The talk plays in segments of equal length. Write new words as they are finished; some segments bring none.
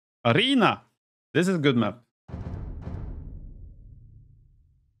Arena. This is a good map.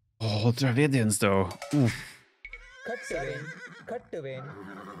 Oh, Dravidians though. Oof. I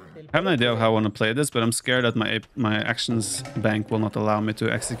have no idea how I want to play this, but I'm scared that my actions bank will not allow me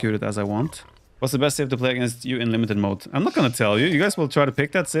to execute it as I want. What's the best save to play against you in limited mode? I'm not going to tell you. You guys will try to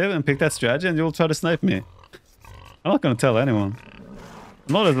pick that save and pick that strategy, and you'll try to snipe me. I'm not going to tell anyone.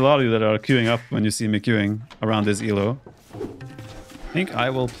 I know there's a lot of you that are queuing up when you see me queuing around this elo. I think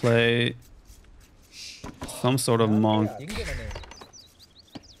I will play some sort of monk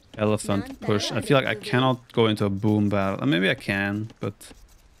elephant push. I feel like I cannot go into a boom battle. Maybe I can, but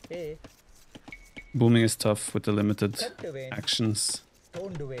booming is tough with the limited actions.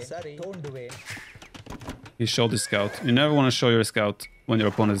 He showed his scout. You never want to show your scout when your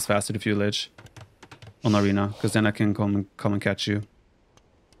opponent is faster to fuel edge on arena, because then I can come and catch you.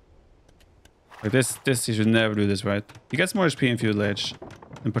 Like this you should never do this, right? He gets more HP in fuel edge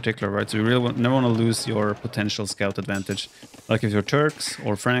in particular, right? So you really never want to lose your potential scout advantage. Like if you're Turks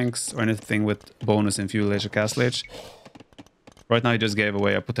or Franks or anything with bonus in fuel edge or castle edge. Right now he just gave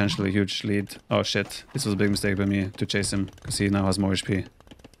away a potentially huge lead. Oh shit, this was a big mistake by me to chase him, because he now has more HP.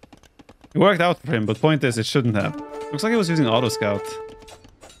 It worked out for him, but point is, it shouldn't have. Looks like he was using auto scout.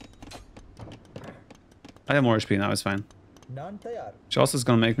 I have more HP now, it's fine. Charles is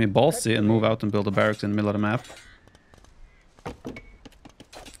gonna make me ballsy and move out and build a barracks in the middle of the map.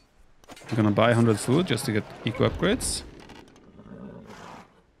 I'm gonna buy 100 food just to get eco upgrades.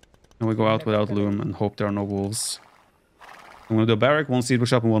 And we go out without loom and hope there are no wolves. I'm gonna do a barrack, one siege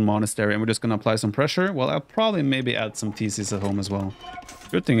shop, and one monastery, and we're just gonna apply some pressure. Well, I'll probably maybe add some TCs at home as well.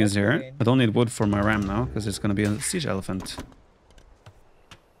 Good thing is here, I don't need wood for my ram now, because it's gonna be a siege elephant.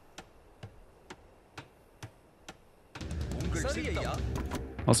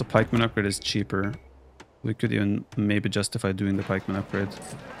 Also, pikeman upgrade is cheaper. We could even maybe justify doing the pikeman upgrade.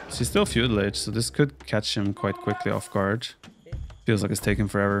 So he's still feudal age, so this could catch him quite quickly off guard. Feels like it's taking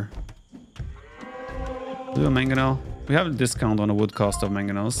forever. Do a mangonel. We have a discount on the wood cost of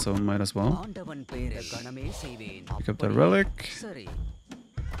mangonels, so might as well. Pick up that relic.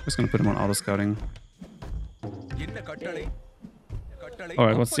 Just gonna put him on auto scouting.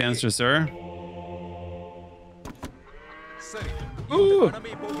 Alright, what's the answer, sir? Ooh.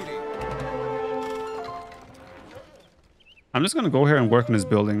 I'm just gonna go here and work on his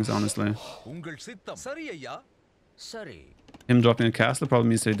buildings, honestly. Him dropping a castle probably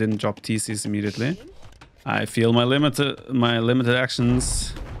means that he didn't drop TCs immediately. I feel my limited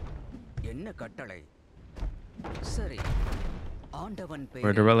actions.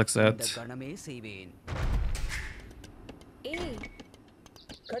 Where the relics at?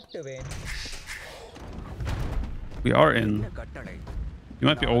 We are in. You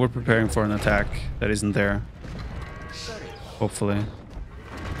might be over preparing for an attack that isn't there. Hopefully.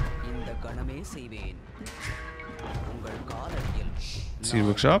 See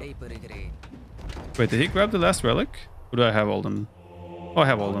workshop. Wait, did he grab the last relic? Or do I have all of them? Oh, I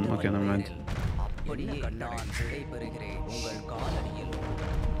have all of them. Okay, never mind.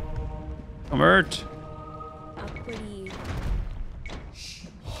 Convert!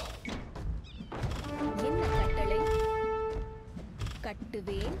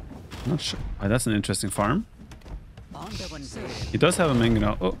 Not sure. Oh, that's an interesting farm. He does have a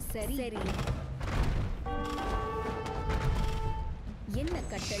mangonel. Oh.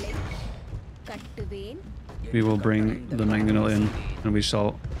 We will bring the mangonel in and we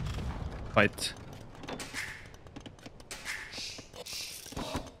shall fight.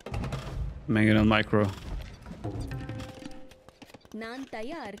 Mangonel micro.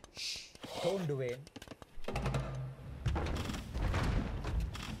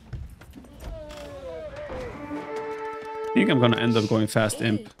 I think I'm gonna end up going fast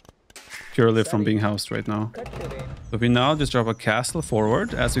imp purely from being housed right now. So we now just drop a castle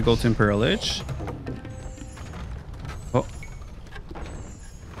forward as we go to Imperial Age. Oh.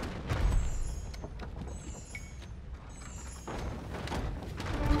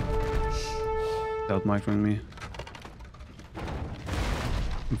 Without microing me.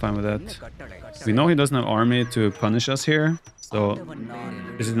 I'm fine with that. We know he doesn't have army to punish us here. So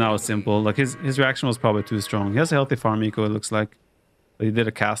this is now simple. Like his reaction was probably too strong. He has a healthy farm eco, it looks like. But he did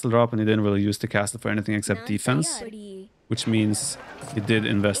a castle drop and he didn't really use the castle for anything except defense. Which means he did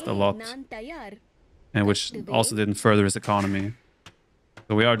invest a lot. And which also didn't further his economy.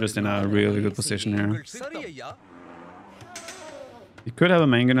 So we are just in a really good position here. He could have a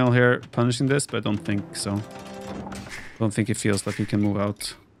mangonel here punishing this, but I don't think so. I don't think he feels like he can move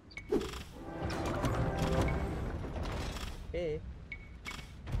out.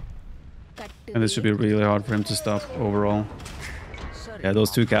 And this should be really hard for him to stop overall. Yeah,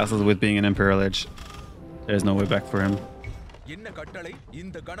 those two castles with being an Imperial Age. There's no way back for him. I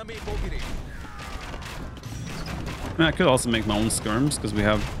mean, I could also make my own skirms because we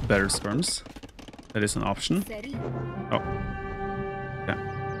have better skirms. That is an option. Oh. Okay.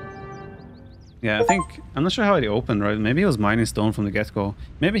 Yeah, I think... I'm not sure how he opened, right? Maybe he was mining stone from the get-go.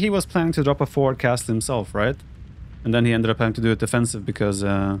 Maybe he was planning to drop a forward castle himself, right? And then he ended up having to do it defensive because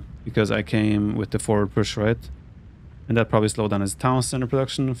I came with the forward push, right? And that probably slowed down his town center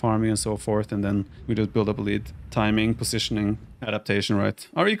production, farming, and so forth. And then we just build up a lead. Timing, positioning, adaptation, right?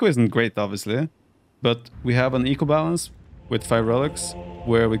 Our eco isn't great, obviously. But we have an eco balance with 5 relics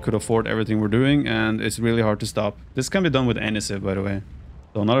where we could afford everything we're doing. And it's really hard to stop. This can be done with any civ, by the way.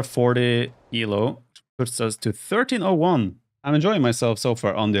 So another 40 elo puts us to 1301. I'm enjoying myself so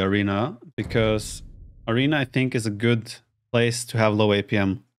far on the arena because arena, I think, is a good place to have low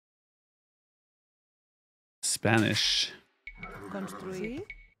APM. Spanish. Construir.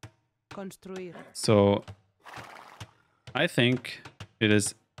 So I think it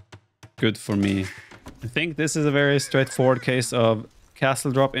is good for me. I think this is a very straightforward case of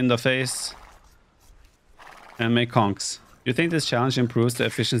castle drop in the face and make conks. Do you think this challenge improves the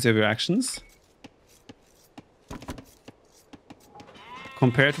efficiency of your actions?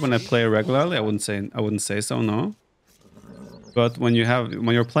 Compared to when I play regularly, I wouldn't say so, no. But when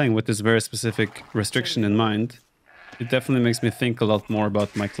you're playing with this very specific restriction in mind, it definitely makes me think a lot more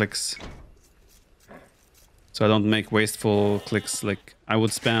about my clicks. So I don't make wasteful clicks. Like I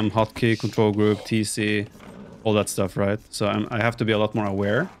would spam hotkey, control group, TC, all that stuff, right? So I have to be a lot more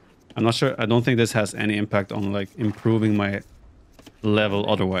aware. I'm not sure. I don't think this has any impact on like improving my level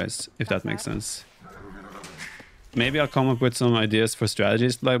otherwise, if that makes sense. Maybe I'll come up with some ideas for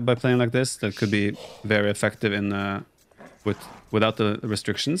strategies by playing like this that could be very effective in without the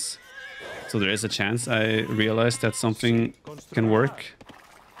restrictions. So there is a chance I realize that something can work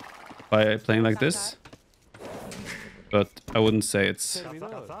by playing like this. But I wouldn't say it's...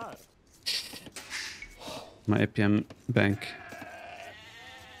 My APM bank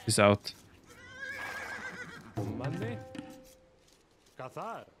is out.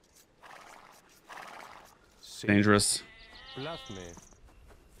 Dangerous.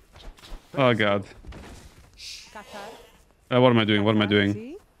 Oh god. What am I doing? What am I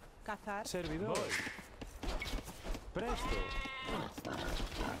doing?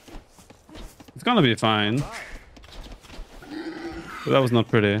 It's gonna be fine. But that was not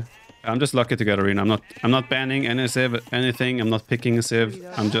pretty. I'm just lucky to get arena. I'm not banning any civ, anything. I'm not picking a civ.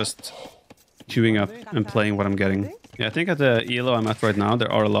 I'm just queuing up and playing what I'm getting. Yeah, I think at the elo I'm at right now,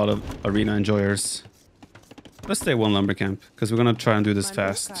 there are a lot of arena enjoyers. Let's stay one lumber camp, because we're gonna try and do this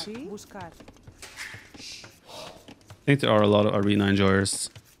fast. I think there are a lot of arena enjoyers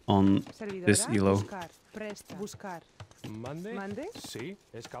on this elo.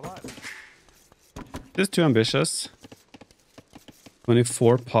 This is too ambitious.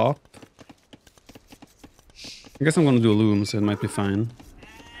 24 pop. I guess I'm gonna do a loom, so it might be fine.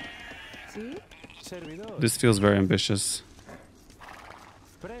 This feels very ambitious.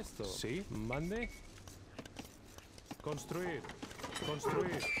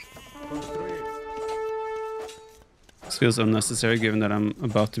 This feels unnecessary given that I'm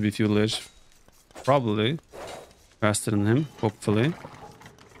about to be feudal age. Probably faster than him, hopefully.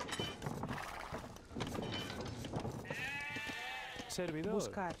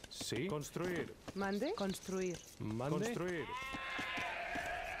 Buscar. Sí. Construir. Mande. Construir. Mande. Construir.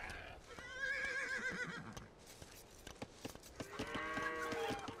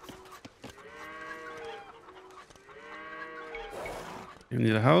 You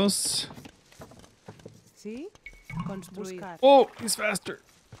need a house. Sí. Construir. Oh, he's faster.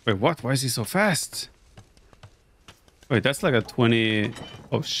 Wait, what? Why is he so fast? Wait, that's like a 20...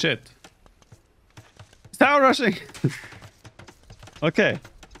 Oh, shit. He's tower rushing. Okay.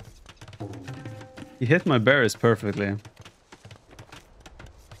 He hit my berries perfectly.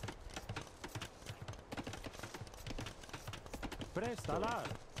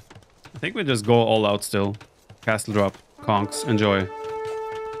 I think we just go all out still. Castle drop. Conks. Enjoy.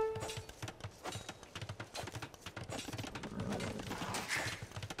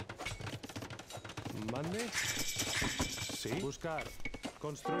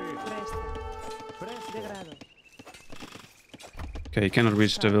 Okay, he cannot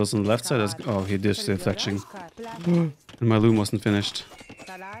reach the wheels on the left side. Oh, he did the fletching. And my loom wasn't finished.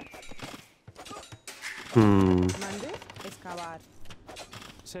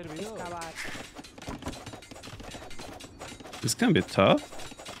 This can be tough.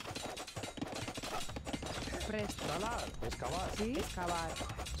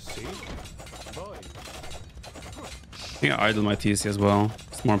 think I idle my TC as well.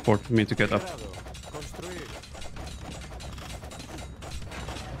 It's more important for me to get up. Construir.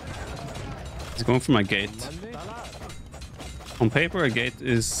 He's going for my gate. Mande. Talar. On paper, a gate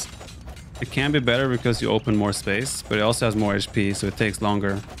is... It can be better because you open more space, but it also has more HP, so it takes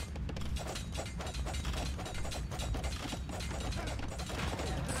longer.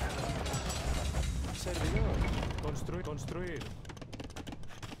 Servidor. Construir. Construir.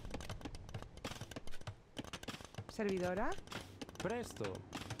 Servidora. Presto.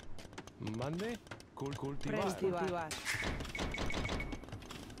 Mande. Cultivar. Cultivar.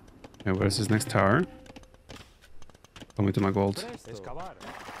 Okay, where's his next tower? Coming to my gold. Presto. Excavar.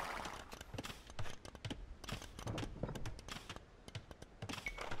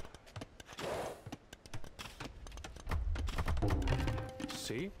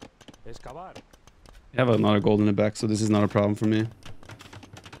 Sí. Excavar. I have another gold in the back, so this is not a problem for me.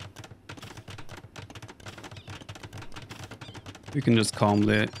 We can just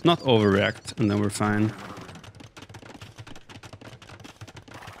calmly, not overreact, and then we're fine.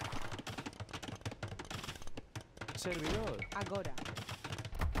 Servidor. Agora.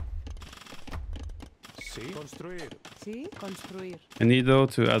 Sí. Construir. Sí. Construir. I need, though,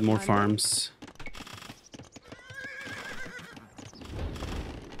 to add more farms.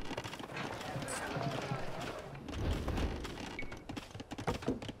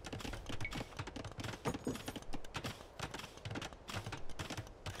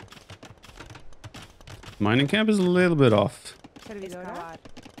 Mining camp is a little bit off. Servidora. Excavar.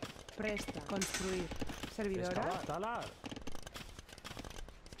 Presta. Construir. Servidora. Excavar. Talar.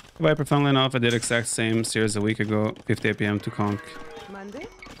 Viper, funnily enough, I did exact same series a week ago, 50 APM to conk. Mande.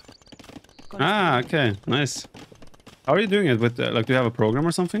 Ah, okay, nice. How are you doing it with, like, do you have a program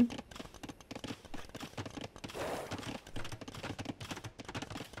or something?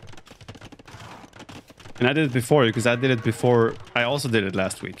 And I did it before you, because I did it before, I also did it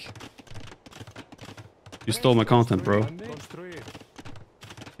last week. You stole my content, bro. Mande. Construir.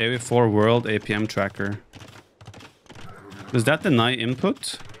 AV4 World APM Tracker. Does that deny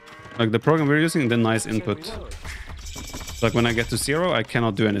input? Like the program we're using denies input. Servidor. Like when I get to 0, I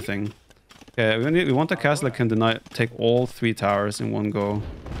cannot do anything. Okay, we want a castle that can take all 3 towers in one go.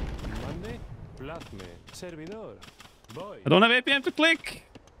 Mande. Plazme. Servidor. Voy. I don't have APM to click!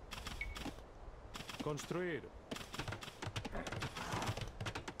 Construir.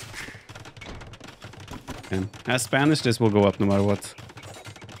 Okay. As Spanish, this will go up no matter what.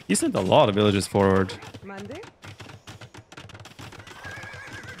 He sent a lot of villages forward. Mande.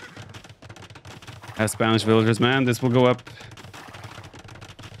 As Spanish villagers, man, this will go up.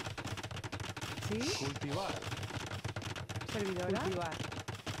 Sí. Cultivar. Servidora. Cultivar.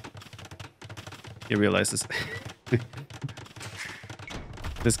 He realizes.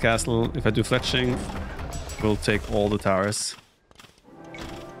 This castle, if I do fletching, will take all the towers.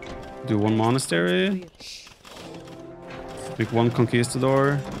 Do one monastery. Make one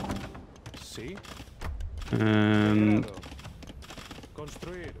conquistador. Sí. And Grado.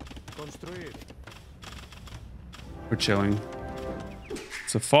 Construir. Construir. we're chilling.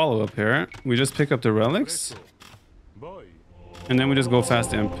 It's a follow-up here. We just pick up the relics. Presto. Voy. And then we just go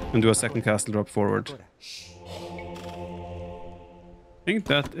fast imp and do a second castle drop forward. I think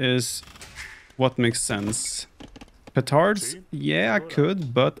that is what makes sense. Petards? Yeah, I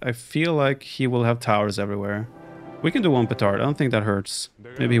could, but I feel like he will have towers everywhere. We can do one petard. I don't think that hurts.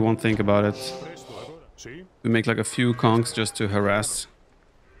 Maybe he won't think about it. Presto. Agora. Sí. We make like a few conks just to harass.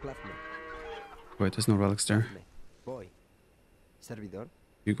 Plazme. Wait, there's no relics there. Voy. Servidor.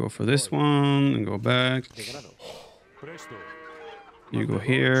 You go for this one and go back. De grado. Presto. You go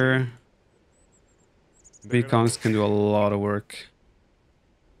here. 3 conks can do a lot of work.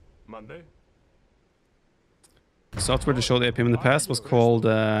 Mande. The software to show the APM in the past was called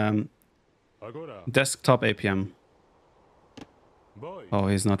Agora. Desktop APM. Voy. Oh,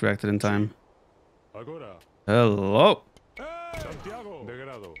 he's not reacted in time. Agora. Hello! Santiago. De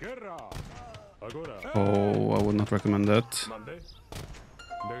grado. Guerra. Agora. Oh, I would not recommend that. Mande.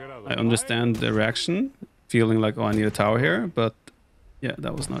 De grado. I understand the reaction, feeling like, oh, I need a tower here, but yeah,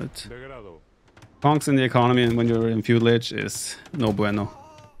 that was not it. De grado. Conks in the economy and when you're in feudal age is no bueno.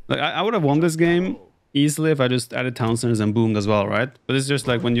 Like, I would have won this game easily if I just added town centers and boomed as well, right? But it's just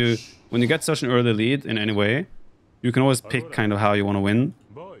like when you get such an early lead in any way, you can always pick kind of how you want to win.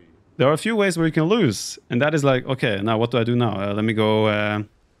 Voy. There are a few ways where you can lose, and that is like, okay, now what do I do now? Let me go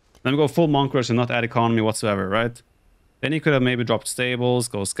full monk rush and not add economy whatsoever, right? Then you could have maybe dropped stables,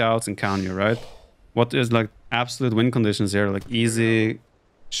 go scouts, and counter you, right? What is like absolute win conditions here? Like easy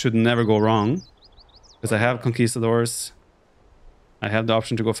should never go wrong, because I have conquistadors. I have the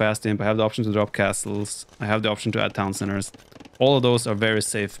option to go fast imp. I have the option to drop castles. I have the option to add town centers. All of those are very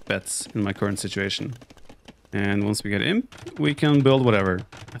safe bets in my current situation. And once we get imp, we can build whatever.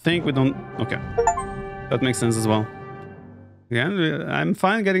 I think we don't... Okay. That makes sense as well. Again, I'm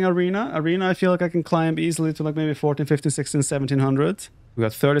fine getting arena. Arena, I feel like I can climb easily to like maybe 14, 15, 16, 1700. We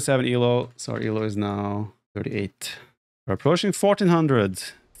got 37 elo. So our elo is now 38. We're approaching 1400.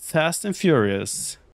 Fast and furious.